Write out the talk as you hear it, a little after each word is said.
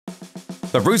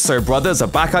The Russo brothers are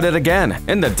back at it again.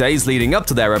 In the days leading up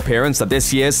to their appearance at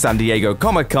this year's San Diego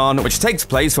Comic-Con, which takes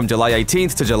place from July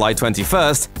 18th to July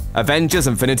 21st, Avengers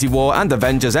Infinity War and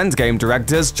Avengers Endgame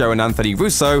directors Joe and Anthony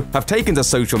Russo have taken to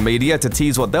social media to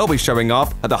tease what they'll be showing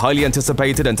off at the highly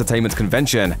anticipated entertainment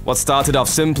convention. What started off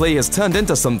simply has turned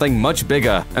into something much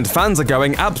bigger, and fans are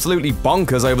going absolutely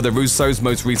bonkers over the Russos'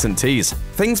 most recent tease.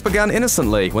 Things began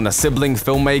innocently when the sibling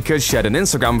filmmakers shared an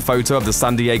Instagram photo of the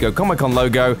San Diego Comic-Con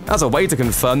logo as a way to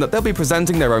confirm that they'll be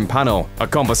presenting their own panel, a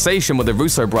conversation with the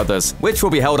Russo brothers, which will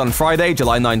be held on Friday,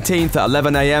 July 19th at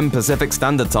 11 a.m. Pacific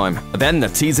Standard Time. Then the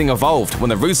teasing evolved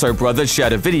when the Russo brothers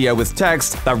shared a video with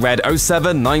text that read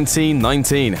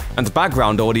 07-19-19 and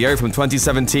background audio from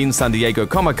 2017 San Diego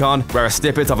Comic-Con, where a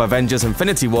snippet of Avengers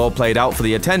Infinity War played out for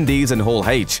the attendees in Hall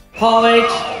H. Hall H,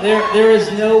 there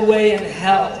is no way in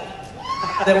hell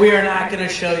that we are not going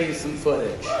to show you some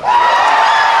footage.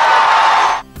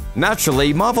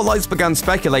 Naturally, Marvelites began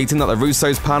speculating that the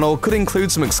Russos' panel could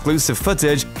include some exclusive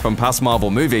footage from past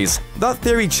Marvel movies. That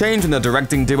theory changed when the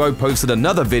directing duo posted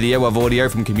another video of audio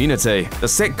from Community, the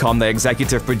sitcom they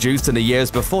executive produced in the years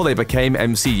before they became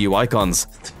MCU icons.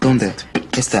 ¿Dónde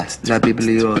está la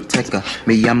biblioteca?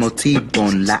 Me llamo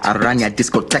T-Bone, la araña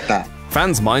discoteca.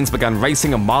 Fans' minds began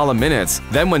racing a mile a minute,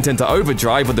 then went into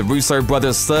overdrive with the Russo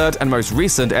brothers' third and most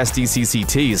recent SDCC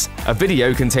tease, a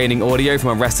video containing audio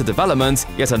from Arrested Development,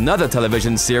 yet another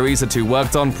television series the two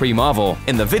worked on pre-Marvel.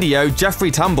 In the video,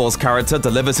 Jeffrey Tambor's character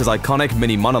delivers his iconic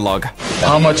mini monologue.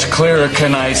 How much clearer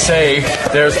can I say?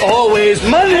 There's always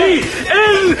money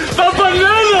in the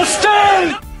banana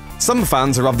stand! Some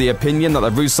fans are of the opinion that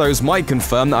the Russos might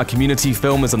confirm that a Community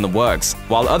film is in the works,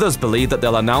 while others believe that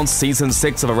they'll announce Season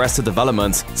 6 of Arrested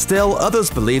Development. Still, others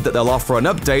believe that they'll offer an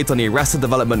update on the Arrested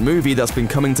Development movie that's been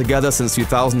coming together since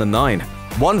 2009.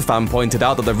 One fan pointed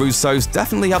out that the Russos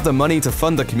definitely have the money to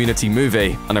fund a Community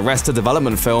movie, an Arrested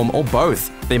Development film, or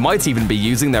both. They might even be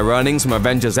using their earnings from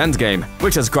Avengers Endgame,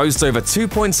 which has grossed over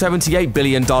 $2.78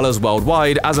 billion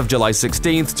worldwide as of July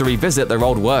 16th to revisit their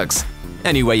old works.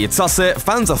 Anyway you toss it,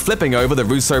 fans are flipping over the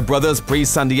Russo brothers'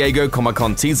 pre-San Diego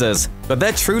Comic-Con teasers, but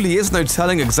there truly is no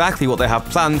telling exactly what they have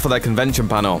planned for their convention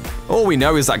panel. All we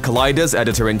know is that Collider's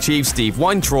editor-in-chief Steve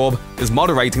Weintraub is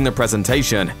moderating the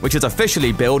presentation, which is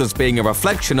officially billed as being a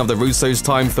reflection of the Russos'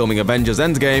 time filming Avengers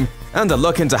Endgame and a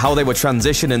look into how they would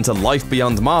transition into life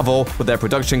beyond Marvel with their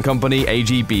production company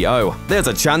AGBO. There's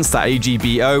a chance that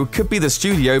AGBO could be the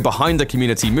studio behind a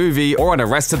Community movie or an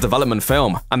Arrested Development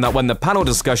film, and that when the panel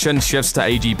discussion shifts to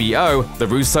AGBO, the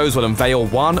Russos will unveil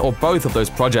one or both of those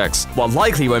projects. What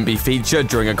likely won't be featured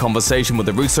during a conversation with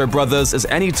the Russo brothers is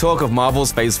any talk of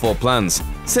Marvel's Phase 4 plans,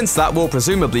 since that will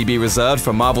presumably be reserved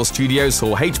for Marvel Studios'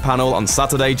 Hall H panel on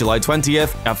Saturday, July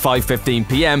 20th at 5:15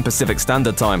 p.m. Pacific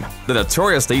Standard Time. The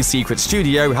notoriously secret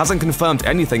studio hasn't confirmed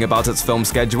anything about its film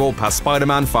schedule past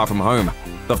Spider-Man Far From Home,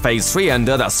 the Phase 3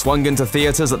 ender that swung into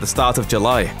theaters at the start of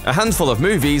July. A handful of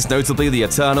movies, notably The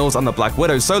Eternals and the Black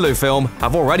Widow solo film,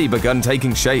 have already begun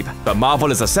taking shape, but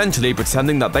Marvel is essentially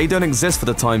pretending that they don't exist for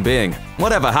the time being.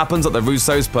 Whatever happens at the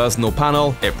Russos' personal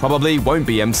panel, it probably won't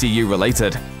be MCU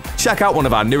related. Check out one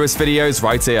of our newest videos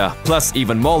right here. Plus,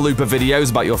 even more Looper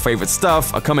videos about your favorite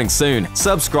stuff are coming soon.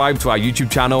 Subscribe to our YouTube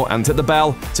channel and hit the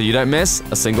bell so you don't miss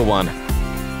a single one.